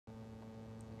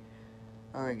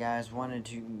Alright guys, wanted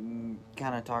to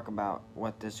kind of talk about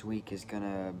what this week is going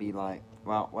to be like.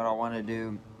 Well, what I want to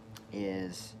do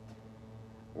is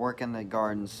work in the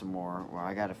garden some more. Well,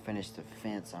 I got to finish the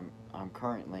fence. I'm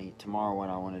currently, tomorrow what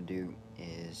I want to do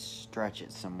is stretch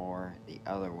it some more the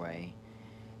other way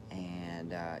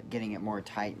and getting it more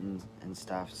tight and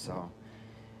stuff. So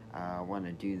I want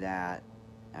to do that.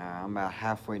 I'm about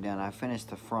halfway done. I finished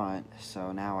the front,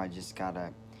 so now I just got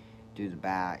to do the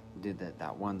back, do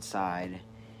that one side.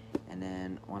 And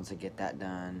then once I get that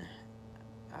done,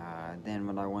 then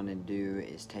what I want to do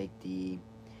is take the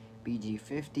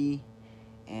BG50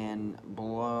 and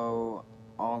blow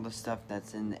all the stuff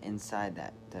that's in the inside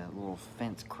that the little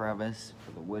fence crevice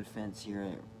for the wood fence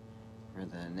here for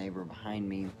the neighbor behind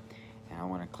me, and I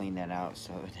want to clean that out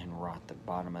so it doesn't rot the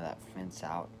bottom of that fence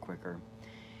out quicker.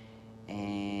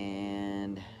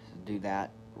 And do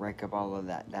that, rake up all of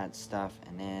that stuff,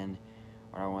 and then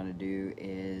what I want to do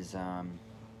is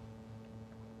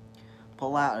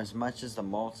pull out as much as the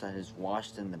mulch that is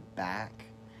washed in the back.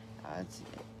 It's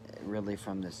really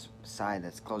from this side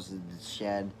that's closest to the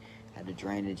shed. Had a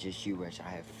drainage issue which I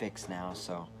have fixed now,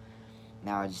 so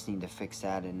now I just need to fix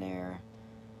that in there.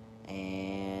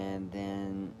 And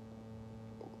then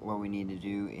what we need to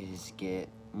do is get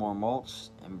more mulch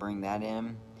and bring that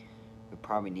in. We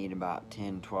probably need about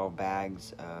 10-12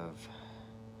 bags of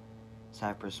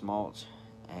cypress mulch,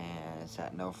 and it's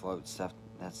that no float stuff.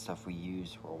 That's stuff we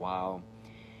used for a while,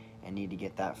 and need to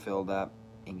get that filled up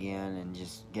again and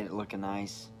just get it looking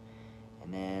nice.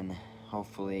 And then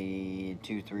hopefully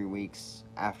 2-3 weeks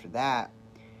after that,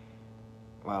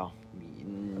 well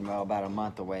about a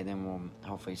month away, then we'll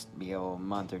hopefully be able, a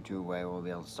month or two away, we'll be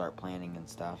able to start planting and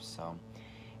stuff. So,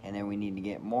 and then we need to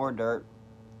get more dirt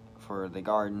for the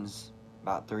gardens,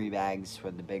 about 3 bags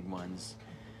for the big ones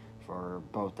for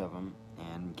both of them,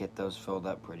 and get those filled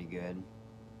up pretty good.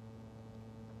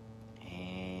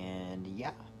 And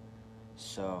yeah,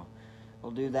 so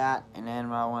we'll do that. And then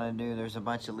what I want to do, there's a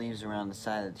bunch of leaves around the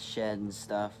side of the shed and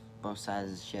stuff, both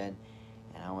sides of the shed,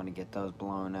 and I want to get those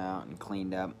blown out and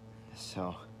cleaned up.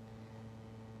 So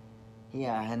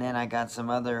yeah, and then I got some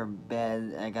other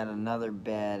bed. I got another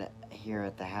bed here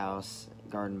at the house,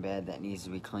 garden bed, that needs to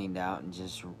be cleaned out and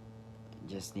just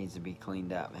needs to be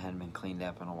cleaned up. It hadn't been cleaned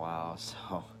up in a while.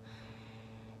 So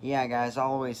yeah guys,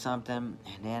 always something.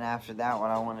 And then after that,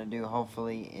 what I want to do,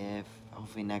 hopefully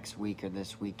next week or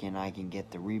this weekend, I can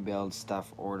get the rebuild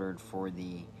stuff ordered for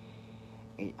the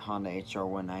Honda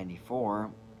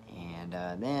HR-194,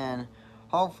 and then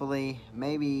hopefully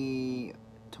maybe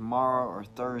tomorrow or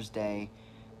Thursday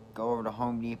go over to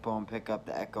Home Depot and pick up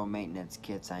the Echo maintenance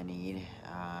kits I need,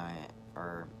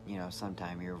 or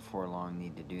sometime here before long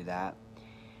need to do that.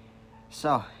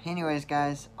 So anyways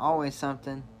guys, always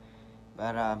something.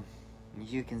 But as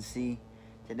you can see,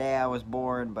 today I was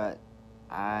bored, but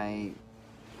I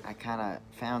kind of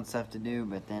found stuff to do,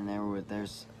 but then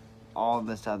there's all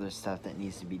this other stuff that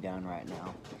needs to be done right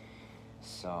now.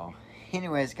 So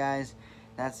anyways guys,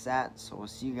 that's that. So we'll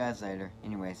see you guys later.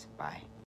 Anyways, bye.